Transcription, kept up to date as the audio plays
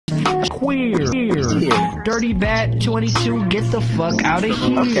queer. Dirty Bat 22, get the fuck out of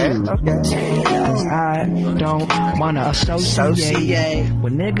here. Okay. I don't wanna associate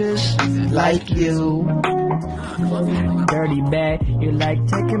with niggas like you. Dirty Bat, you like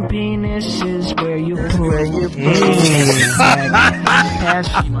taking penises where you put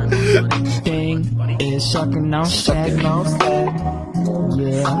thing is sucking on sack.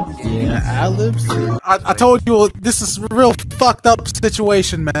 Yeah, I told you this is a real fucked up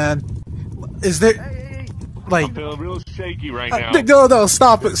situation, man. Is there like I'm feeling real shaky right now. No,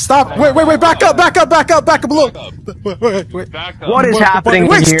 stop it. Stop. Wait, back up a little. Wait. Back up. What is happening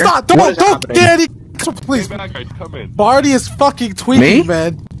Wait, here? stop. Don't Daddy. Please. Come in. Barty is fucking tweaking,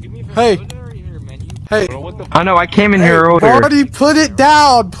 man. Hey. I know, I came in here earlier. Barty, put it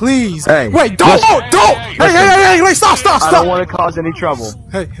down, please. Hey. Wait, don't. Hey, wait, stop. I don't want to cause any trouble.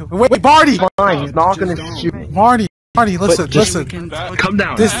 Hey, wait, Barty. Fine, he's not gonna shoot. Barty, listen. Come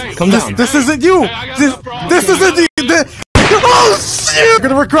down. This isn't you. This isn't you. Oh shit! You're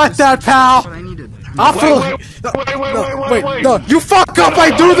gonna regret that, pal. I feel. Wait, no, you fuck up.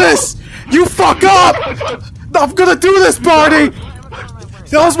 I do this. You fuck up. I'm gonna do this, Barty.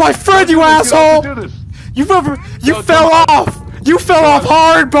 That was my friend, you asshole. You fell off. You fell off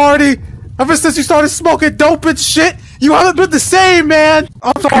hard, Barty. Ever since you started smoking dope and shit, you haven't been the same, man.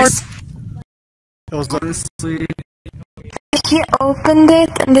 I'm sorry. It was honestly. He opened it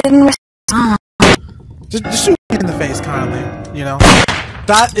and didn't respond. Just shoot me in the face, kindly. You know,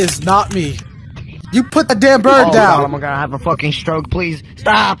 that is not me. You put that damn bird down. I'm gonna have a fucking stroke, please.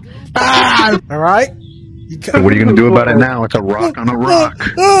 Stop! All right. So what are you gonna do about it now? It's a rock on a rock.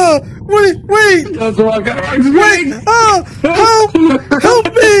 Wait! That's a rock on a rock. Wait! Help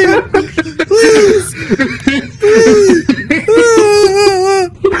me! Please!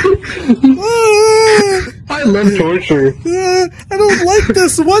 I love torture. I don't like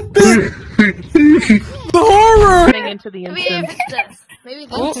this one bit. The horror. Into the instance. Maybe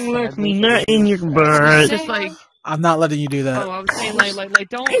Don't let me nut in your butt. Just like. I'm not letting you do that. Oh, I was saying like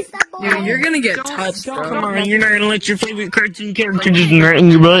don't. Dude, you're gonna get touched, bro. Come on, you're not gonna let your favorite cartoon character just nut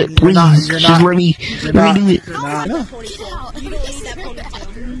in your butt. Please, just let me do it.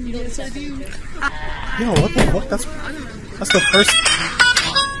 Yo, what the fuck? That's the first.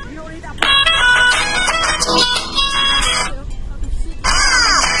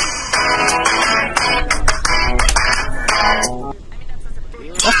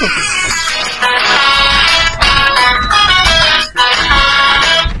 That's the.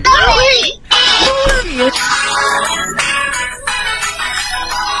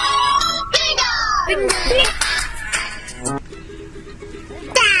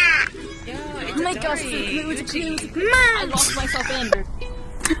 I lost myself in.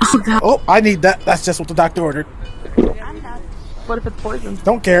 Oh god. Oh, I need that. That's just what the doctor ordered. What if it's poison?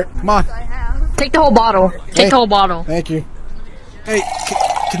 Don't care. Come on. Take the whole bottle. Take the whole bottle. Thank you. Hey,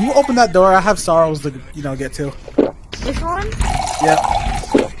 can you open that door? I have sorrows to, get to. This one? Yep.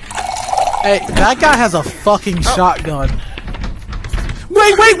 Hey, that guy has a fucking shotgun.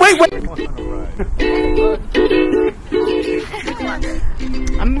 Wait!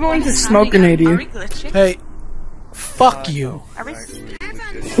 I'm going to smoke grenade you. Hey, fuck you. Are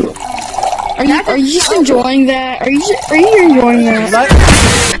you just enjoying that? Are you enjoying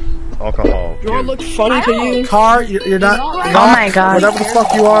that? Alcohol. Do I look funny to you? Car, you're not. Oh my god. Whatever the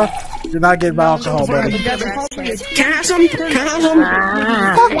fuck you are, you're not getting my alcohol, buddy. Can I have some?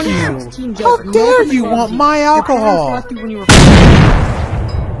 Fuck you! How dare you want my alcohol?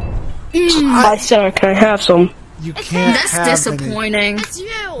 I said, can I have some? You can't That's have disappointing. any.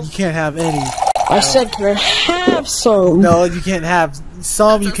 You can't have any. I said, can I have some? No, you can't have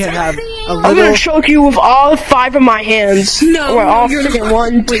some. You can't have a I'm little. gonna choke you with all 5 of my hands. No, all you're freaking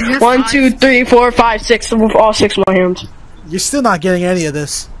not. 1, 2, 3, 4, 5, 6 with all 6 of my hands. You're still not getting any of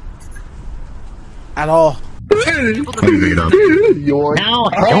this. At all. Now,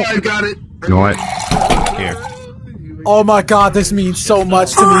 I got it. You know what? Here. Oh my god, this means so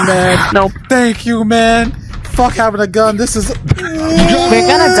much to me, man. Nope. Thank you, man. Fuck having a gun. This is. We're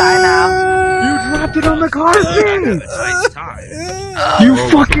gonna die now. You dropped it on the carpet! You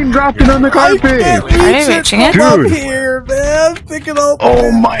fucking dropped it on the carpet! Are you reaching it? Up Dude. here, man. Pick it up.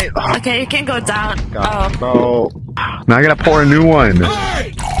 Oh my. Okay, you can't go down. God, no. Now I gotta pour a new one.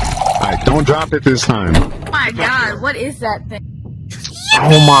 Alright, don't drop it this time. Oh my god, what is that thing?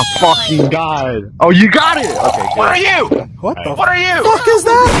 Oh my fucking god. Oh, you got it! Okay, good. What are you? What the What are you? fuck is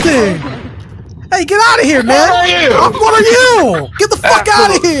that thing? Hey, get out of here, man! What are you? What are you? Get the fuck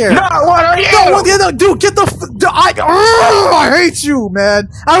out of here! No, what are you? No, dude, get the. I hate you, man.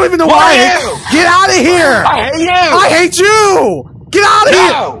 I don't even know why. What are you? Get out of here! I hate you! I hate you! Get out of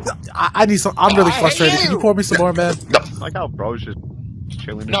here! I need some. I'm really frustrated. Can you pour me some more, man? Like how bro's just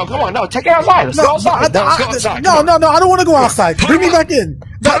chilling. No, come on, no, take it outside. Let's go outside. Let's go outside. No, I don't want to go outside. Bring me back in.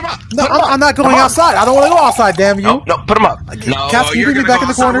 No, I'm not going outside. I don't want to go outside, damn you. No, put him up. No, Cass, you bring me back in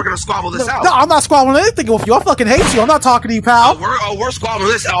the corner. We're gonna squabble this out. No, I'm not squabbling anything with you. I fucking hate you. I'm not talking to you, pal. We're squabbling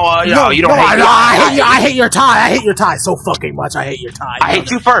this. No, you don't hate me. I hate your tie. I hate your tie so fucking much. I hate your tie. I hate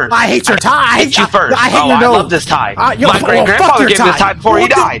you first. I hate your tie. I hate you first. I hate your nose. I love this tie. My great-grandfather gave me this tie before he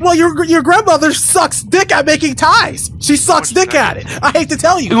died. Well, your grandmother sucks dick at making ties. She sucks dick at it. I hate to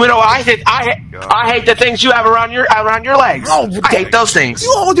tell you. You know what I hate? I hate the things you have around your legs. I hate those things.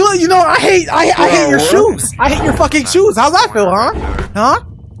 You know, I hate your shoes. I hate your fucking shoes. How's that feel, huh?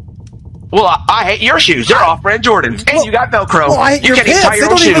 Well, I hate your shoes. They're off-brand Jordans, and you got Velcro. Well, I hate your pants. They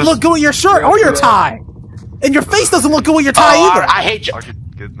don't even look good with your shirt or your tie. And your face doesn't look good with your tie either. I hate you.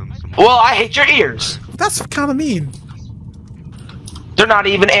 Well, I hate your ears. That's kind of mean. They're not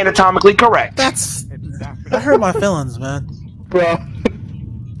even anatomically correct. That hurt my feelings, man. Bro.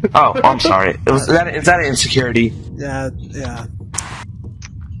 Oh, I'm sorry. Is that an insecurity? Yeah.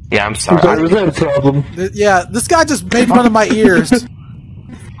 Yeah, I'm sorry. Was that a problem? Yeah, this guy just made fun of my ears.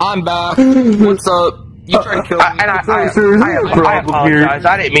 I'm back. What's up? You tried to kill me. And I apologize.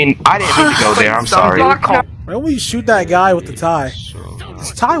 I didn't mean to go there. I'm sorry. Why don't we shoot that guy with the tie?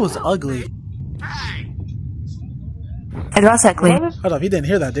 His tie was ugly. It was ugly. Hold up, he didn't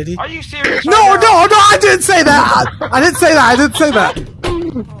hear that, did he? Are you serious? No, I didn't say that! I didn't say that!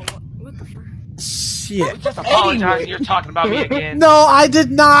 Shit. Just apologize. You're talking about me again. No, I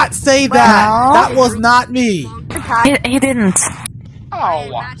did not say that! That was not me! He didn't. Oh,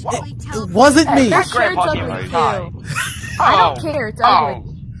 It wasn't me! That shirt's ugly too. I don't care, it's ugly.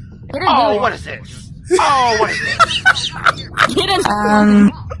 Oh, what is this? Oh, what is this?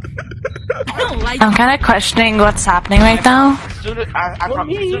 I'm kind of questioning what's happening right now. As soon as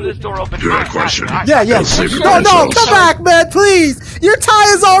this door opens, Good question. Yeah. No, come back, man, please! Your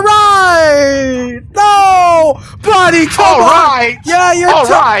tie is alright! No! Buddy, come on! Yeah,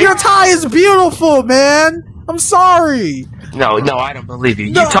 your tie is beautiful, man! I'm sorry! No, I don't believe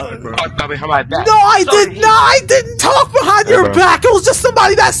you. No. You talk about behind my back. No, I didn't talk behind your back! It was just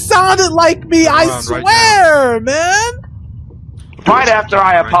somebody that sounded like me, I swear, man! Right after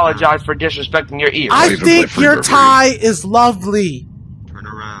I apologize for disrespecting your ears. I think your tie is lovely. Turn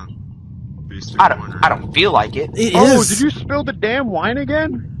around. I don't feel like it. It Oh, is. did you spill the damn wine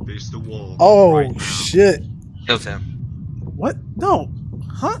again? Face the wall. Oh, shit. Kills him. What? No.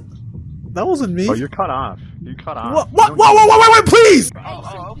 Huh? That wasn't me. Oh, you're cut off. You cut off. What? Wait, please!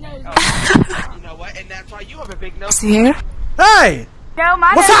 Oh, okay. You know what? And that's why you have a big nose. Here? Hey! No,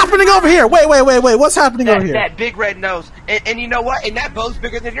 What's happening over here? Wait, what's happening over here? That big red nose. And you know what? And that bow's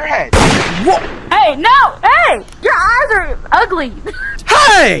bigger than your head. What? Hey, no! Hey! Your eyes are ugly.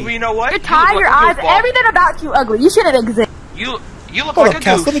 Hey! Well, you know what? Your tie, your eyes, everything about you ugly. You shouldn't exist. You look Hold like up, a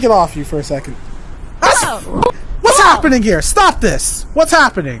Cass, goof. let me get off you for a second. What's happening here? Stop this! What's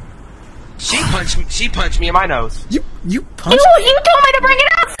happening? She punched me in my nose. You punched me? You told me to bring it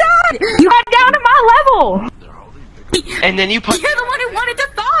outside! You got down to my level! And then you punched. You're the one who wanted to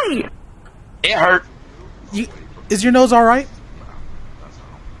fight! It hurt. Is your nose alright?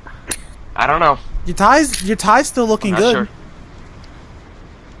 I don't know. Your tie's still looking I'm good. not sure.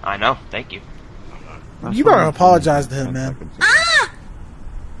 I know. Thank you. You better apologize to him, man.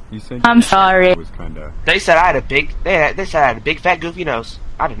 I'm sorry. They said I had a big. They said I had a big fat goofy nose.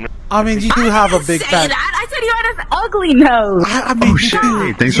 I didn't know. I mean, you do have a big fat. I said you had an ugly nose. I mean,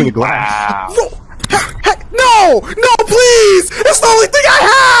 Hey, thanks for the glass. Wow. No, please! It's the only thing I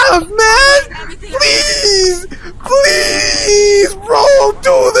have, man! Please, bro, don't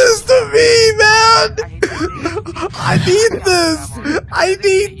do this to me, man! I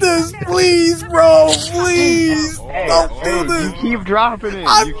need this, please, bro, please! Don't do this! You keep dropping it.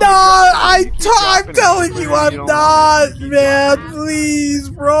 I'm telling you, I'm not, man, please,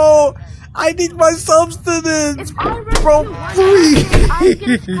 bro! I need my substance! Bro, please!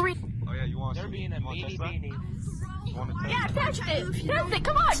 Yeah, touch it!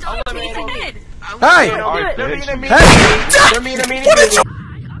 Come on, don't take the head! Hey! They're mean to me.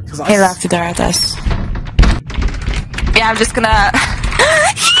 He locked the door at us. Yeah, I'm just gonna...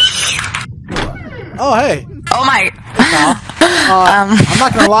 Oh, hey. Oh my... I'm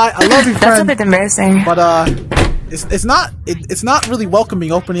not gonna lie, I love you, friend. That's a bit embarrassing. But, it's not really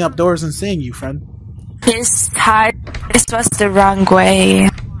welcoming opening up doors and seeing you, friend. His tie... This was the wrong way.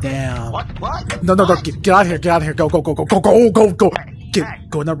 Damn. What? No, get out of here, Go. Go in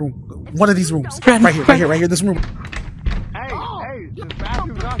that room. One of these rooms. Run, right here, this room. Hey, this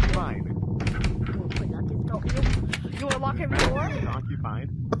bathroom's occupied. walking before. Occupied.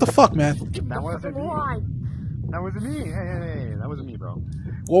 What the fuck, man? That wasn't me. That wasn't me. Hey, that wasn't me, bro.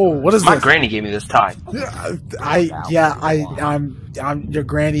 Whoa, what is My this? granny gave me this tie. I'm your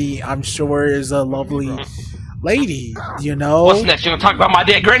granny. I'm sure is a lovely lady. You know. What's next? You gonna talk about my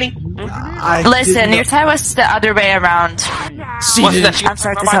dead granny? Listen, your tie was the other way around. She What's didn't. next? You I'm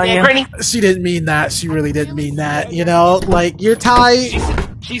sorry gonna to talk about tell my dead you. granny? She didn't mean that. She really didn't mean that. You know, like your tie.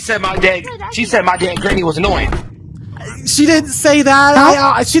 She said my dead. She said my dead granny was annoying. She didn't say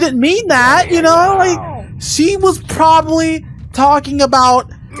that. She didn't mean that. You know, like she was probably talking about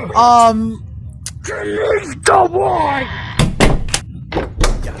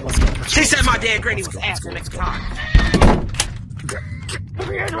She said my dead granny was ass the next time. Let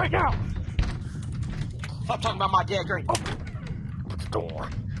me in right now. Stop talking about my dead granny.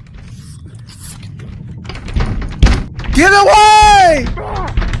 Get away!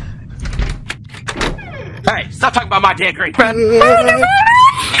 Hey, stop talking about my dead granny.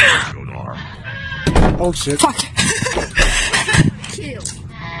 Oh shit!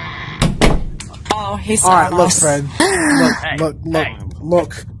 Oh, he's All right, look, almost. friend.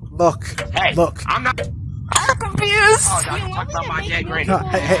 Look. Hey, Look. I'm not. I'm confused. Oh, don't talk about my dead granny.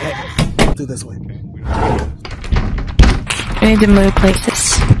 Hey. Do this way. We need to move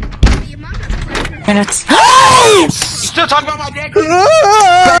places. And it's. You still talking about my dead granny?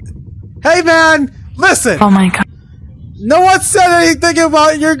 Hey, man. Listen. Oh my god. No one said anything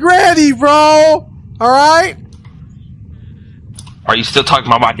about your granny, bro. All right. Are you still talking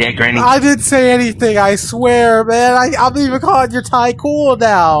about my dead granny? I didn't say anything. I swear, man. I'm even calling your tie cool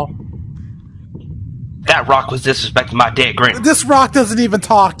now. That rock was disrespecting my dead granny. This rock doesn't even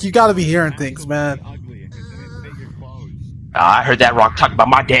talk. You gotta be hearing things, man. I heard that rock talk about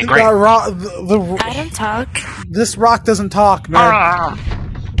my dead granny. That rock, I don't talk. this rock doesn't talk, man.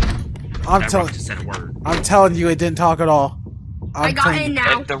 I'm That telling. rock just said a word. I'm telling you, it didn't talk at all. I got in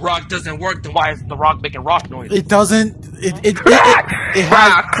now. If the rock doesn't work, then why is the rock making rock noise? It doesn't. It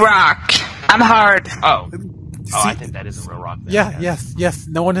has. Rock. I'm hard. Oh, I think that is a real rock. Then, Yeah. Yes.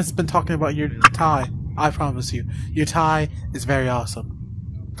 No one has been talking about your tie. I promise you, your tie is very awesome.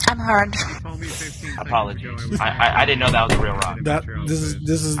 I'm hard. Apologies. I didn't know that was a real rock. That this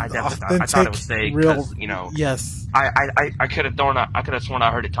is I authentic, thought it was fake. real. 'Cause, you know, Yes. I could have sworn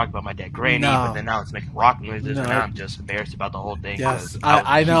I heard it talk about my dead granny, No. but then now it's making rock noises, No. and now I'm just embarrassed about the whole thing. Yes. 'cause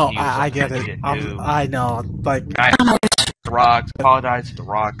I know. accusing you of I something get that you it. didn't do. I know. Like. The Rock, apologize to the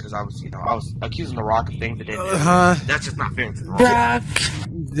Rock because I was accusing the Rock of things that didn't do. That's just not fair to the Rock. Rock.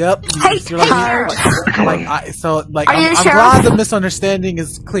 Yep. You're like, I'm sure? glad the misunderstanding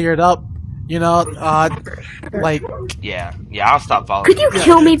is cleared up. You know, like. Yeah, I'll stop following. Could you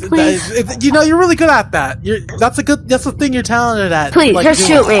kill me, please? You know, you're really good at that. That's the thing you're talented at. Please, like, just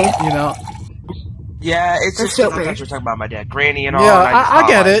shoot me. You know. Yeah, it's just shoot I me. thought you were talking about my dad, Granny, and all. Yeah, and I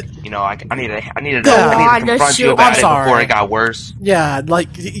get it. You know, I needed Go to on, just confront you shoot. about I'm it sorry. before it got worse. Yeah,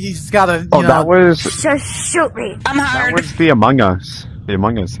 like he's gotta. Oh, You that know, was Just shoot me. I'm that hard. was the Among Us. The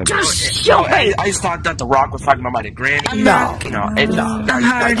Among Us. Just shoot No, me. I just thought that the Rock was talking about my dad, Granny. No. You know, I just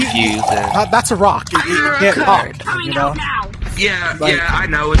got confused. And, that's a rock. It can't talk. You know. yeah, Like- I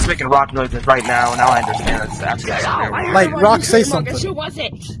know it's making rock noises right now, and now I understand it's absolutely Like rock, say something. Who was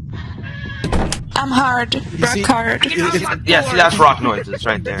it? I'm hard. Rock see- hard. Yeah, see, that's rock noises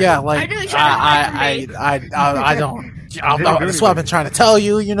right there. Yeah, like I don't. That's what I've been trying to tell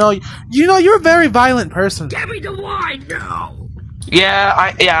you. You know, you're a very violent person. Give me the wine now. Yeah,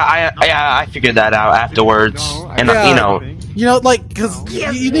 I figured that out afterwards, and Yeah. you know, like because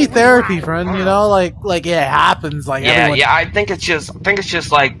you need therapy, friend. You know, like yeah, it happens. Like everyone, I think it's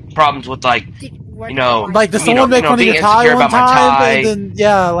just like problems with like, you know, like does you someone know, make fun of being your tie insecure one about my time? tie. And then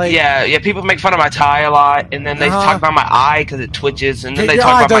Yeah, people make fun of my tie a lot, and then they talk about my eye because it twitches, and then they Your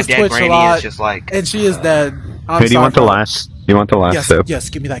talk eye about my does dead twitch a granny. lot. It's just like, and she is dead. Hey, do you want the last? Do you want the last sip? Yes,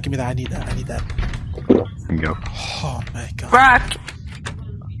 give me that. I need that. There you go. Oh my god. Rock.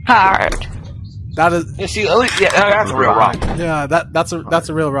 Hard. That is. you see, at least, that's a real rock. Yeah, that's a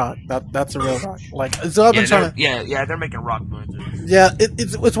real rock. That's a real rock. Like so, I've been trying to. Yeah, they're making rock noises. Yeah,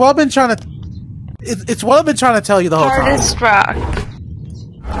 it's what I've been trying to. It's what I've been trying to tell you the whole time. Hardest rock.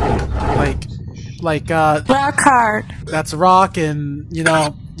 Like Rock hard. that's a rock, and you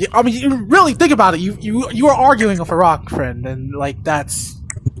know. I mean, you really think about it. You are arguing with a rock, friend, and like that's.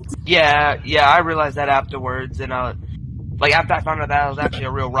 Yeah, I realized that afterwards, and like after I found out that it was actually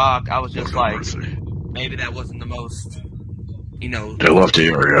a real rock, I was just like, maybe that wasn't the most, you know, I love to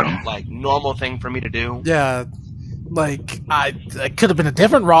hear you. like normal thing for me to do. Yeah, like it could have been a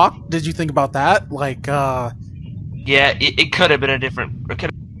different rock. Did you think about that? Like, Yeah, it could have been a different.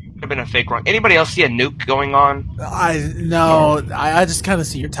 have been a fake wrong. Anybody else see a nuke going on? No, I just kind of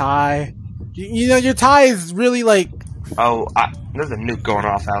see your tie. You know, your tie is really like. Oh, there's a nuke going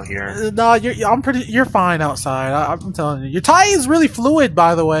off out here. No, you're fine outside. I'm telling you, your tie is really fluid.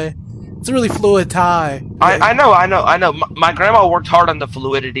 By the way, it's a really fluid tie. I know. My grandma worked hard on the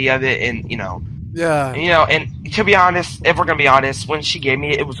fluidity of it, and you know. Yeah. You know, and to be honest, if we're gonna be honest, when she gave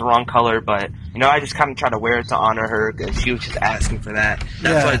me it, it was the wrong color. But you know, I just kind of tried to wear it to honor her because she was just asking for that.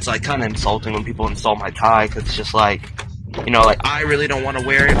 That's why it's like kind of insulting when people insult my tie, because it's just like. You know, like, I really don't want to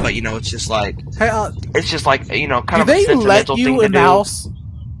wear it, but, you know, it's just like... Hey, it's just like, you know, kind of a sentimental thing to do. Do they let you in the house?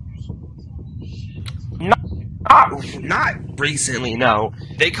 Not recently, no.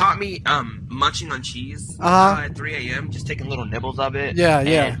 They caught me, munching on cheese at 3 a.m., just taking little nibbles of it. Yeah.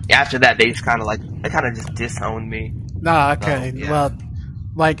 And after that, they just kind of, like, they kind of just disowned me. Nah, okay. So, yeah. Well,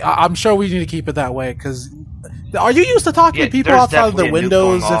 like, I'm sure we need to keep it that way, because... Are you used to talking to people outside of the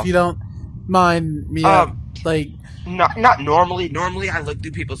windows, if you don't mind me, like... Not normally. Normally, I look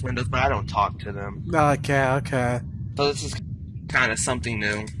through people's windows, but I don't talk to them. Okay. So this is kind of something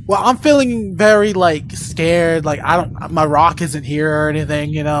new. Well, I'm feeling very like scared. Like my rock isn't here or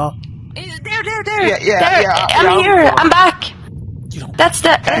anything. You know. There. Yeah. I'm here. I'm back. That's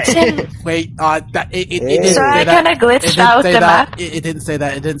him. Wait, so I kind of glitched out the map. It didn't say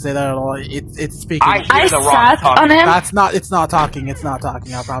that. It didn't say that at all. It's speaking. I sat on him. It's not talking. It's not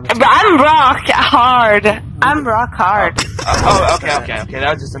talking. I promise. But I'm rock hard. Oh, okay.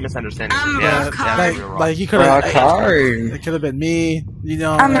 That was just a misunderstanding. I'm rock hard. Like you could have. Rock hard. It could have been me. You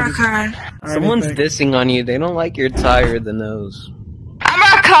know. I'm rock hard. Someone's dissing on you. They don't like your tie or the nose. I'm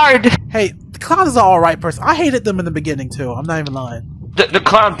rock hard. Hey, the clown is an alright person. I hated them in the beginning too. I'm not even lying. The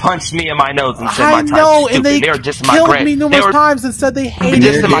clown punched me in my nose and said I my know, time's and they just killed me numerous times and said they hated me.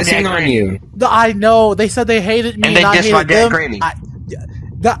 They're dissing on you. I know. They said they hated me and they dissed my dad, Granny.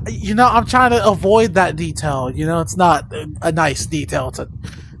 You know, I'm trying to avoid that detail. You know, it's not a nice detail to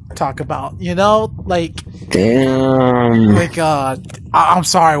talk about. You know, like, damn. Like, I'm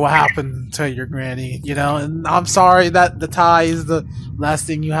sorry what happened to your granny. You know, and I'm sorry that the tie is the last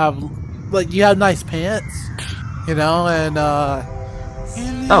thing you have. Like, you have nice pants. You know, and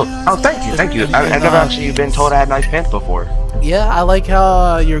thank you. I've never actually been told I had nice pants before. Yeah, I like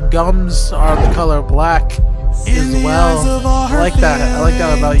how your gums are the color black as well. I like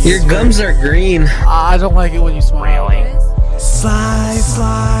that about you. Your gums are green. I don't like it when you smile. Really? Slide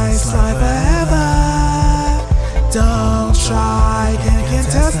forever. Don't try, can't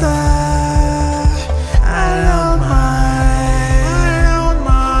contest that. I don't mind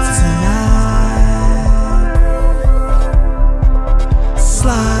tonight.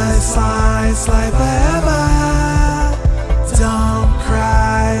 Slide forever.